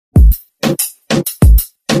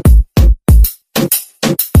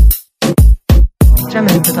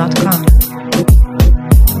www.jamaica.com.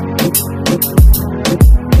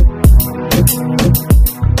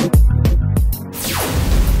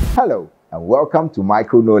 Hello and welcome to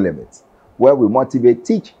Micro No Limits, where we motivate,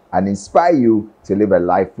 teach and inspire you to live a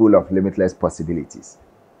life full of limitless possibilities.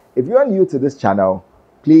 If you are new to this channel,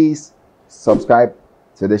 please subscribe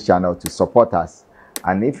to this channel to support us.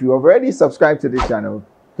 And if you have already subscribed to this channel,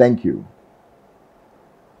 thank you.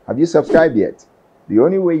 Have you subscribed yet? The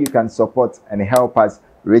only way you can support and help us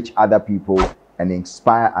reach other people and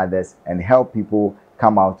inspire others and help people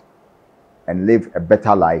come out and live a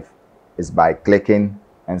better life is by clicking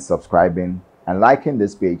and subscribing and liking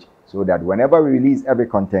this page so that whenever we release every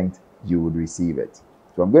content, you would receive it.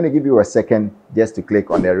 So I'm going to give you a second just to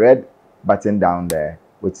click on the red button down there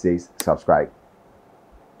which says subscribe.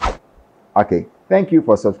 Okay, thank you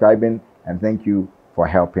for subscribing and thank you for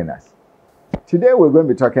helping us. Today we're going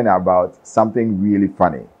to be talking about something really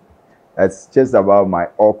funny. It's just about my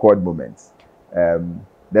awkward moments.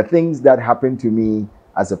 The things that happen to me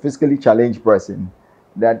as a physically challenged person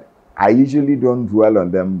that I usually don't dwell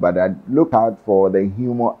on them, but I look out for the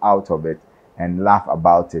humor out of it and laugh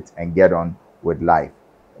about it and get on with life.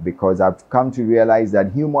 Because I've come to realize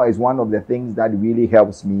that humor is one of the things that really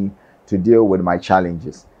helps me to deal with my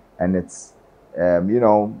challenges. And it's,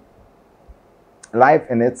 life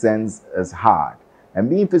in its sense is hard. And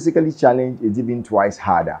being physically challenged is even twice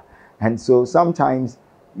harder. And so sometimes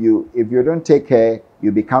if you don't take care,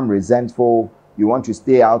 you become resentful. You want to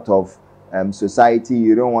stay out of society.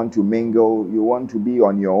 You don't want to mingle. You want to be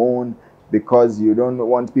on your own because you don't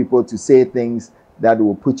want people to say things that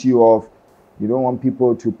will put you off. You don't want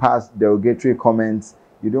people to pass derogatory comments.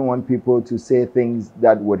 You don't want people to say things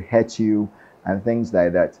that would hurt you and things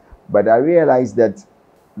like that. But I realized that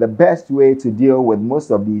the best way to deal with most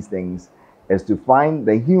of these things is to find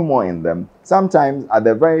the humor in them. Sometimes at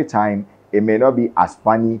the very time, it may not be as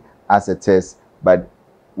funny as it is, but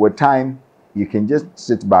with time, you can just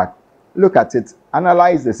sit back, look at it,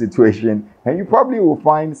 analyze the situation, and you probably will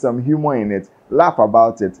find some humor in it, laugh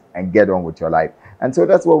about it, and get on with your life. And so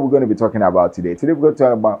that's what we're going to be talking about today. Today we're going to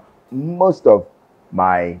talk about most of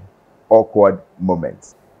my awkward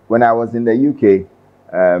moments. When I was in the UK,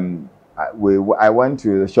 I went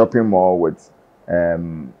to the shopping mall with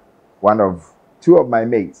two of my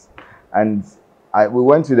mates, and we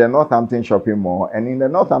went to the Northampton shopping mall. And in the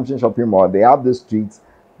Northampton shopping mall, they have this street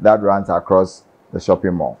that runs across the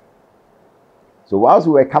shopping mall. So whilst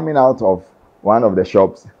we were coming out of one of the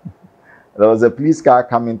shops, there was a police car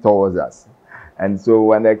coming towards us. And so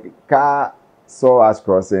when the car saw us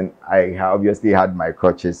crossing, I obviously had my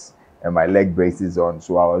crutches and my leg braces on,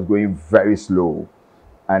 so I was going very slow.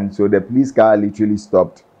 And so the police car literally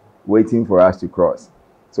stopped, waiting for us to cross.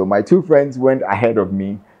 So my two friends went ahead of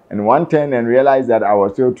me, and one turned and realized that I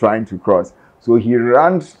was still trying to cross. So he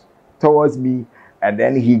ran towards me, and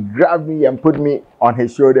then he grabbed me and put me on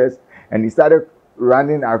his shoulders, and he started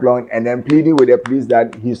running along and then pleading with the police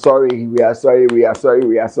that he's sorry, we are sorry, we are sorry,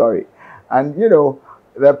 we are sorry. And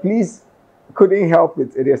the police couldn't help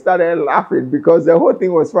it. They started laughing because the whole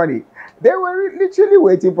thing was funny. They were literally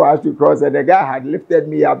waiting for us to cross, and the guy had lifted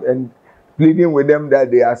me up and pleading with them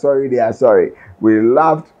that they are sorry, they are sorry. We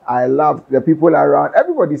laughed, I laughed, the people around,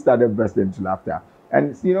 everybody started bursting into laughter.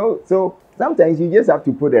 And so sometimes you just have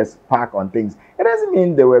to put a spark on things. It doesn't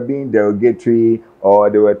mean they were being derogatory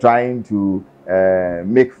or they were trying to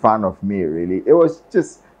make fun of me, really. It was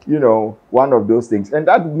just, one of those things. And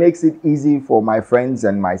that makes it easy for my friends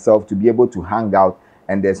and myself to be able to hang out,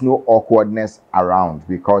 and there's no awkwardness around,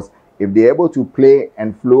 because if they're able to play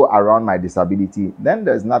and flow around my disability, then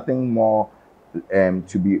there's nothing more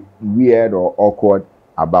to be weird or awkward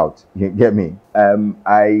about. You get me?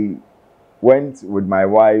 I went with my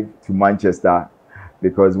wife to Manchester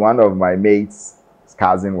because one of my mates'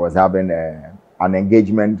 cousin was having an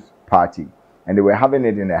engagement party, and they were having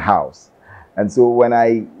it in a house. And so when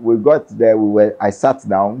we got there, I sat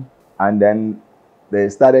down, and then they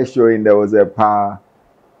started showing there was a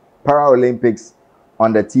Paralympics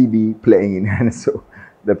on the TV playing, and so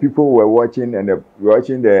the people were watching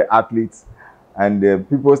watching the athletes, and the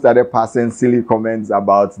people started passing silly comments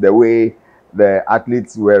about the way the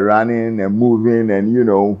athletes were running and moving and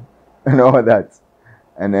and all that.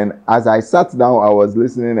 And then as I sat down, I was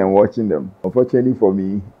listening and watching them. Unfortunately for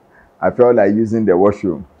me, I felt like using the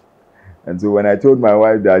washroom. And so when I told my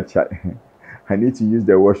wife that I need to use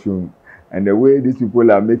the washroom, and the way these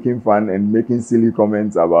people are making fun and making silly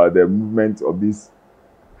comments about the movement of these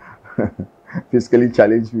physically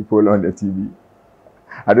challenged people on the TV,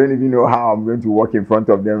 I don't even know how I'm going to walk in front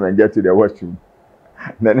of them and get to the washroom.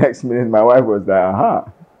 The next minute, my wife was like,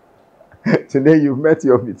 aha, today you've met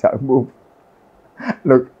your meter, move.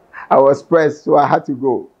 Look, I was pressed, so I had to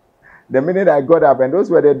go. The minute I got up, and those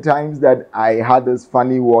were the times that I had this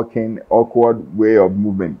funny walking, awkward way of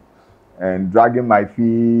moving and dragging my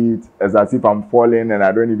feet as if I'm falling and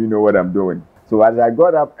I don't even know what I'm doing. So as I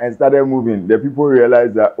got up and started moving, the people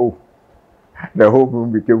realized that, oh, the whole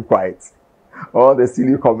room became quiet. All the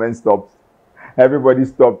silly comments stopped. Everybody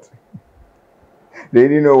stopped. They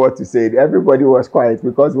didn't know what to say. Everybody was quiet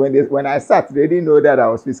because when I sat, they didn't know that I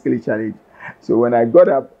was physically challenged. So when I got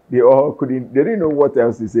up, they didn't know what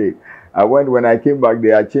else to say. When I came back, they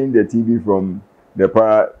had changed the TV from the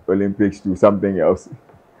Paralympics to something else.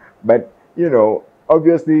 But,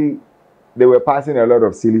 obviously, they were passing a lot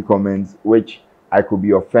of silly comments, which I could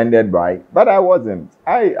be offended by, but I wasn't.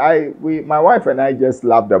 My wife and I just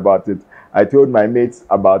laughed about it. I told my mates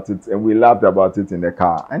about it, and we laughed about it in the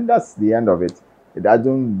car. And that's the end of it. It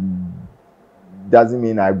doesn't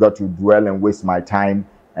mean I've got to dwell and waste my time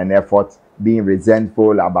and effort being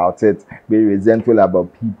resentful about it, being resentful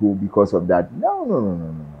about people because of that.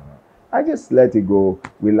 No. I just let it go.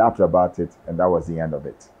 We laughed about it, and that was the end of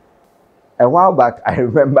it. A while back, I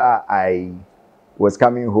remember I was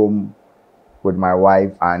coming home with my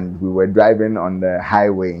wife, and we were driving on the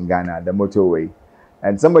highway in Ghana, the motorway,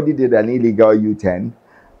 and somebody did an illegal U-turn,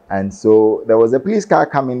 and so there was a police car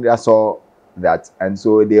coming that saw that, and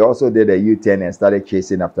so they also did a U-turn and started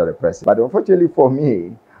chasing after the person. But unfortunately for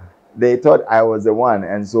me, they thought I was the one,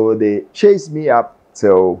 and so they chased me up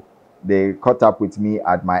till they caught up with me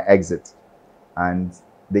at my exit, and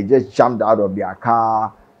they just jumped out of their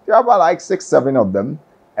car. There were about like 6, 7 of them,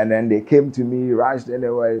 and then they came to me, rushed, and they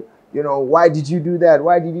were, why did you do that?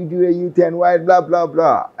 Why did you do a U-turn? Why blah, blah,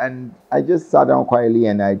 blah? And I just sat down quietly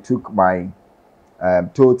and I took my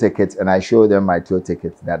toll ticket and I showed them my toll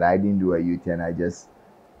ticket that I didn't do a U-turn. I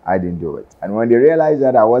didn't do it. And when they realized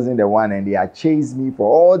that I wasn't the one and they had chased me for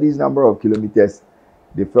all these number of kilometers,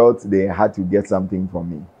 they felt they had to get something from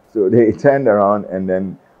me. So they turned around, and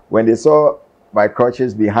then when they saw my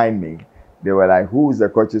crutches behind me, they were like, who is the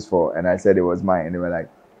crutches for? And I said it was mine. And they were like,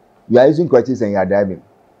 you are using crutches and you are driving.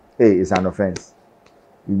 Hey, it's an offense.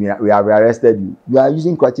 We have arrested you. You are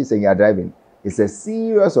using crutches and you are driving. It's a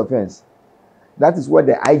serious offense. That is what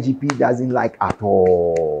the IGP doesn't like at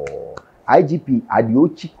all. IGP,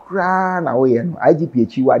 adiochi kran away. IGP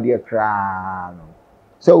chiwadi kran.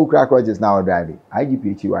 So who crutches now driving?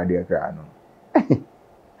 IGP chiwadi kran.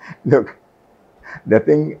 Look, the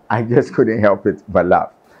thing, I just couldn't help it but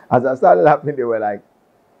laugh. As I started laughing, they were like,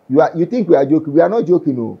 you think we are joking? We are not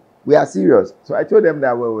joking, no. We are serious. So I told them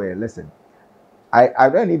that, wait, listen. I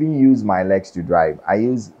don't even use my legs to drive. I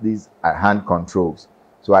use these hand controls.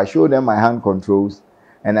 So I showed them my hand controls,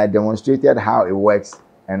 and I demonstrated how it works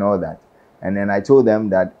and all that. And then I told them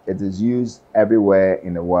that it is used everywhere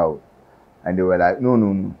in the world. And they were like,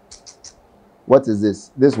 no. What is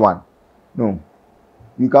this? This one? No.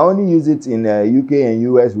 You can only use it in UK and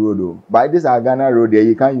US road. Though. By this Ghana road there,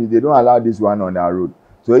 you can't use. They don't allow this one on our road.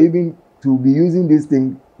 So even to be using this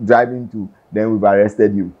thing driving to, then we've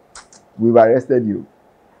arrested you. We've arrested you.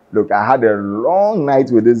 Look, I had a long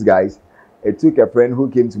night with these guys. It took a friend who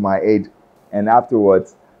came to my aid, and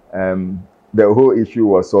afterwards, the whole issue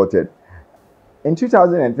was sorted. In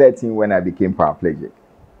 2013, when I became paraplegic,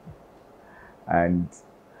 and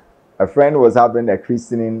a friend was having a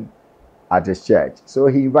christening at his church. So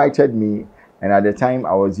he invited me, and at the time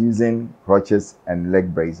I was using crutches and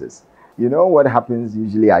leg braces. You know what happens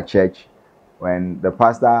usually at church when the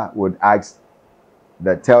pastor would ask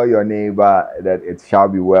that tell your neighbor that it shall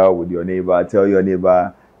be well with your neighbor, tell your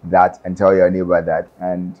neighbor that and tell your neighbor that.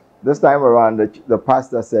 And this time around, the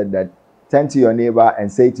pastor said that turn to your neighbor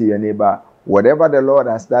and say to your neighbor, whatever the Lord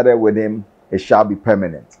has started with him, it shall be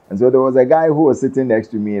permanent. And so there was a guy who was sitting next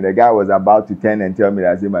to me, and the guy was about to turn and tell me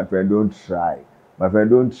that, I said, my friend, don't try. My friend,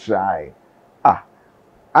 don't try.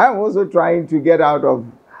 I'm also trying to get out of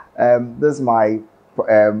my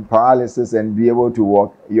paralysis and be able to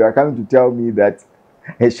walk. You are coming to tell me that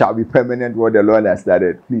it shall be permanent what the Lord has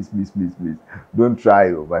started. Please. Don't try,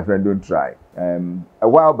 my friend, don't try. A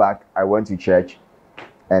while back, I went to church,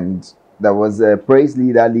 and there was a praise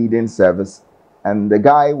leader leading service, and the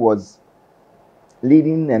guy was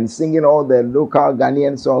leading and singing all the local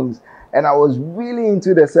Ghanaian songs, and I was really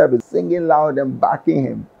into the service, singing loud and backing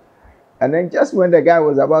him. And then just when the guy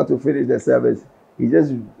was about to finish the service, he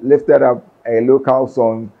just lifted up a local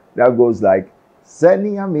song that goes like,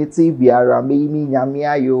 hallelujah.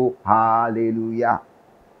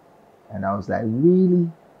 And I was like,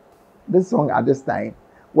 really? This song at this time,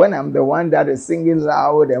 when I'm the one that is singing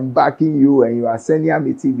loud and backing you, and you are sending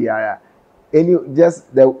me tibiara, and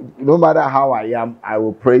no matter how I am, I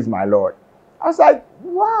will praise my Lord. I was like,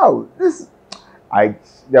 wow, this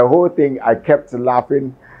The whole thing, I kept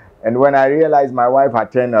laughing. And when I realized my wife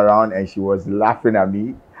had turned around and she was laughing at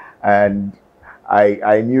me, and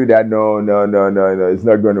I knew that no, it's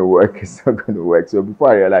not going to work. It's not going to work. So before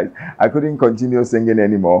I realized, I couldn't continue singing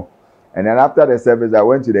anymore. And then after the service, I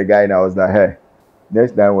went to the guy and I was like, hey,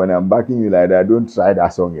 next time when I'm backing you like that, don't try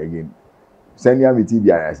that song again. Send me a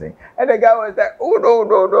TBR saying. And the guy was like, oh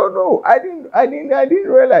no. I didn't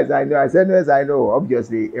realize. I know. I said, yes, I know.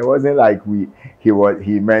 Obviously, it wasn't like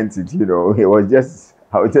he meant it, you know. It was just,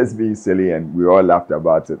 I was just being silly and we all laughed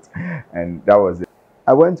about it. And that was it.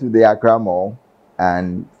 I went to the Accra Mall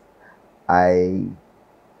and I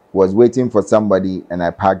was waiting for somebody and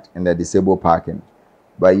I parked in the disabled parking.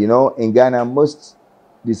 But you know, in Ghana, most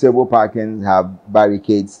disabled parkings have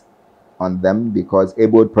barricades on them because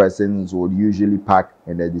abled persons would usually park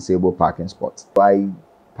in the disabled parking spots. So I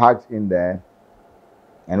parked in there,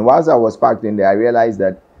 and whilst I was parked in there, I realized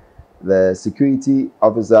that the security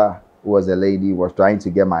officer, who was a lady, was trying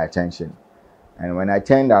to get my attention. And when I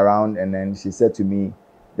turned around, and then she said to me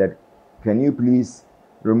that, can you please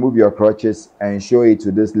remove your crutches and show it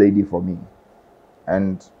to this lady for me?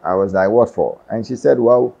 And I was like, what for? And she said,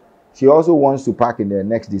 well, she also wants to park in the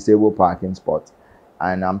next disabled parking spot.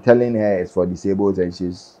 And I'm telling her it's for disabled, and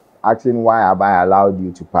she's asking why have I allowed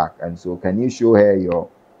you to park. And so can you show her your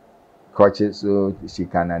crutches so she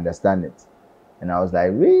can understand it? And I was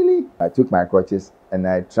like, really? I took my crutches and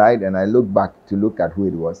I tried, and I looked back to look at who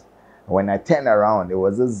it was. And when I turned around, it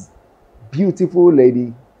was this beautiful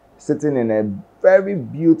lady sitting in a very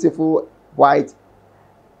beautiful white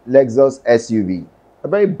Lexus SUV, a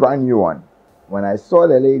very brand new one. When I saw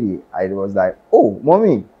the lady, I was like, oh,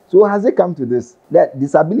 mommy, so has it come to this? That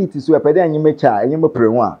disability, so that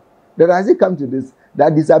has it come to this?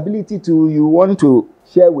 That disability too, you want to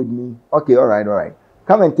share with me? Okay, all right.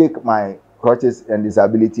 Come and take my crutches and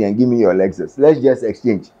disability and give me your Lexus. Let's just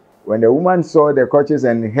exchange. When the woman saw the crutches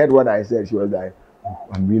and heard what I said, she was like, oh,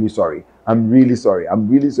 I'm really sorry. I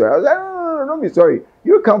was like, no, don't be sorry.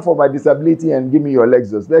 You come for my disability and give me your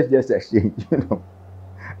Lexus. Let's just exchange, you know.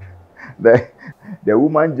 The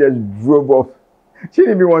woman just drove off. She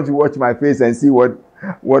didn't even want to watch my face and see what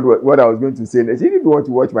I was going to say. She didn't even want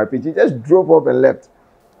to watch my face. She just drove off and left.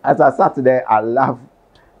 As I sat there, I laughed.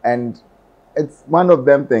 And it's one of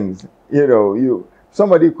them things, you know,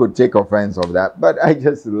 somebody could take offense of that, but I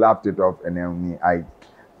just laughed it off, and then I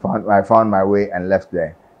found my way and left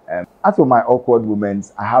there. As for my awkward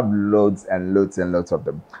moments, I have loads and loads of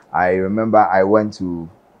them. I remember I went to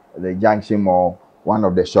the Junction Mall, one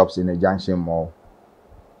of the shops in the Junction Mall,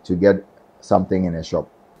 to get something in a shop.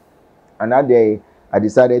 And that day, I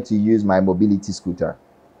decided to use my mobility scooter.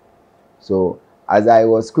 So as I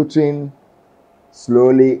was scootering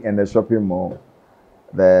slowly in the shopping mall,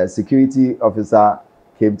 the security officer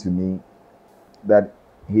came to me that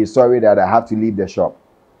he's sorry that I have to leave the shop.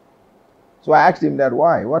 So I asked him that,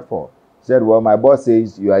 why? What for? He said, well, my boss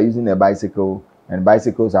says you are using a bicycle and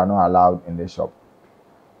bicycles are not allowed in the shop.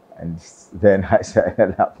 And then I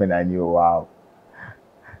started laughing. I knew, wow,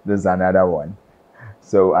 there's another one.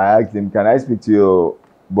 So I asked him, can I speak to your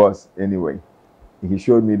boss anyway? He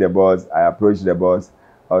showed me the boss. I approached the boss.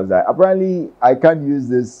 I was like, apparently I can't use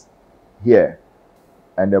this here.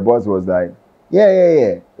 And the boss was like,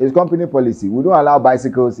 yeah. It's company policy. We don't allow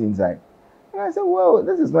bicycles inside. And I said, well,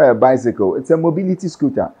 this is not a bicycle. It's a mobility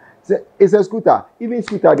scooter. It's a scooter. Even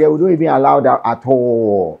scooter there, we don't even allow that at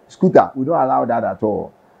all. Scooter, we don't allow that at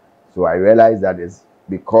all. So I realized that it's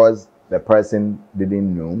because the person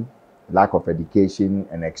didn't know, lack of education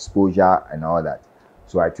and exposure and all that.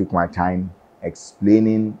 So I took my time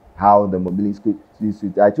explaining how the mobility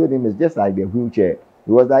scooter, I told him it's just like the wheelchair.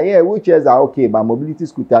 He was like, yeah, wheelchairs are okay, but mobility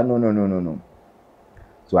scooter, no.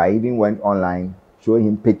 So I even went online, showing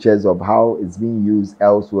him pictures of how it's being used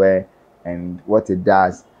elsewhere and what it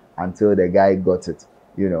does until the guy got it,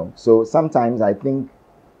 you know. So sometimes I think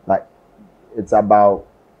like it's about,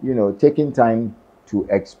 you know, taking time to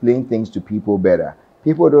explain things to people better.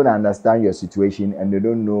 People don't understand your situation and they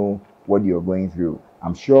don't know what you're going through.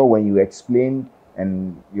 I'm sure when you explain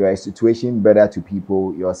and your situation better to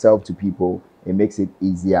people, yourself to people, it makes it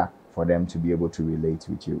easier for them to be able to relate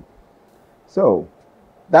with you. So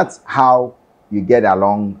that's how you get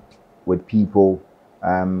along with people.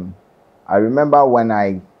 I remember when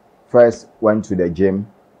I first went to the gym,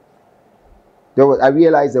 I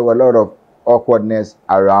realized there were a lot of awkwardness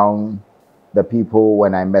around the people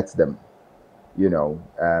when I met them. You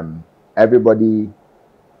know, everybody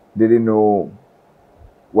didn't know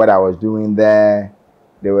what I was doing there.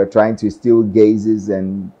 They were trying to steal gazes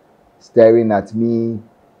and staring at me.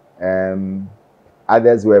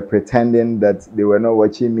 Others were pretending that they were not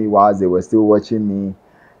watching me whilst they were still watching me.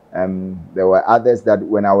 There were others that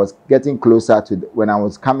when I was getting closer to, when I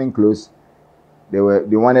was coming close, they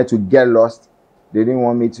wanted to get lost. They didn't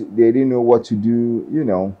want me to, they didn't know what to do, you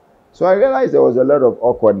know. So I realized there was a lot of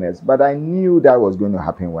awkwardness, but I knew that was going to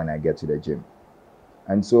happen when I get to the gym.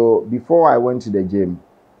 And so before I went to the gym,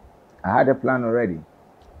 I had a plan already.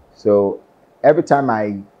 So every time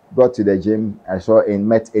I got to the gym, I saw and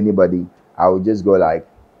met anybody, I would just go like,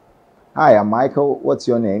 "Hi, I'm Michael. What's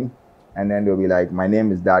your name?" And then they'll be like, "My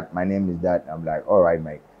name is that. My name is that." I'm like, "All right,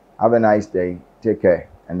 mate. Have a nice day. Take care."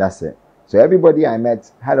 And that's it. So everybody I met,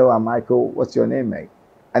 "Hello, I'm Michael. What's your name, mate?"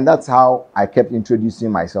 And that's how I kept introducing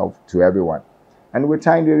myself to everyone. And with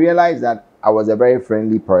time, they realized that I was a very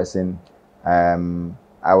friendly person.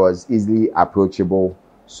 I was easily approachable.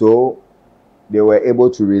 So they were able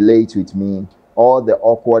to relate with me. All the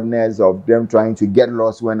awkwardness of them trying to get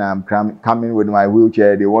lost when I'm coming with my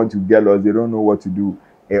wheelchair, they want to get lost, they don't know what to do,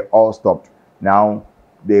 it all stopped. Now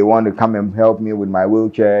they want to come and help me with my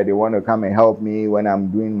wheelchair, they want to come and help me when I'm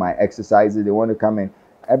doing my exercises, they want to come and,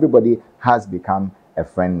 everybody has become a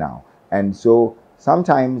friend now. And so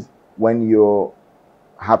sometimes when you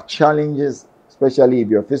have challenges, especially if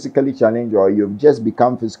you're physically challenged or you've just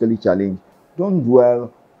become physically challenged, don't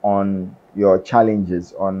dwell on your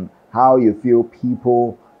challenges, on how you feel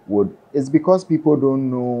people would. It's because people don't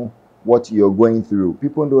know what you're going through.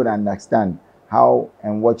 People don't understand how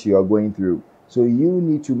and what you are going through. So you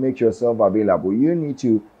need to make yourself available. You need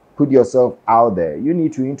to put yourself out there. You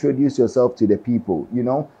need to introduce yourself to the people, you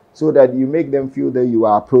know, so that you make them feel that you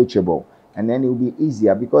are approachable. And then it will be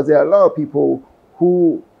easier, because there are a lot of people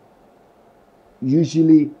who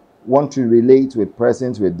usually want to relate with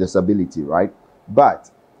persons with disability, right? But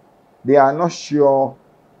they are not sure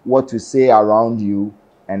what to say around you,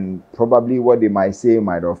 and probably what they might say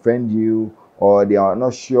might offend you, or they are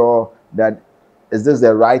not sure that is this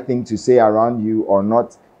the right thing to say around you or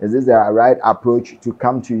not, is this the right approach to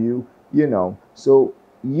come to you, you know. So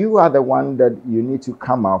you are the one that you need to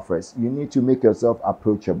come out first. You need to make yourself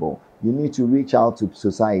approachable. You need to reach out to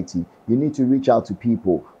society. You need to reach out to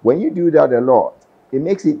people. When you do that a lot, it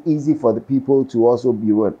makes it easy for the people to also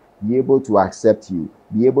be able to accept you,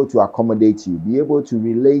 be able to accommodate you, be able to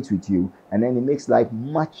relate with you, and then it makes life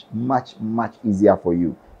much, much, much easier for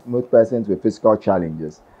you. Most persons with physical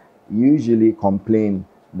challenges usually complain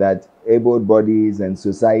that able bodies and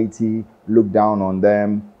society look down on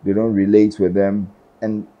them, they don't relate with them,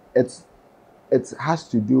 and it has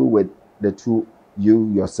to do with the two, you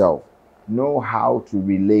yourself. Know how to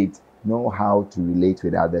relate, know how to relate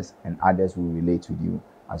with others, and others will relate with you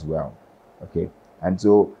as well. Okay, and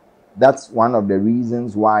so that's one of the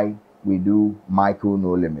reasons why we do Micro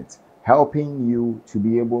No Limit, helping you to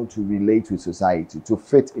be able to relate with society, to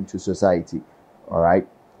fit into society. All right.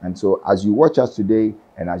 And so as you watch us today,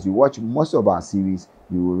 and as you watch most of our series,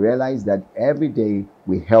 you will realize that every day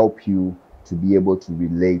we help you to be able to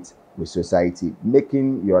relate with society,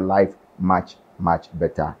 making your life much, much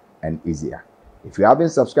better and easier. If you haven't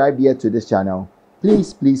subscribed yet to this channel,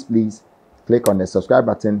 please, please, please click on the subscribe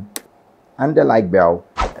button and the like bell.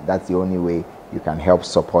 That's the only way you can help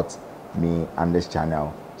support me and this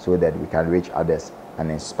channel, so that we can reach others and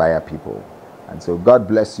inspire people. And so God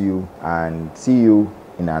bless you, and see you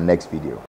in our next video.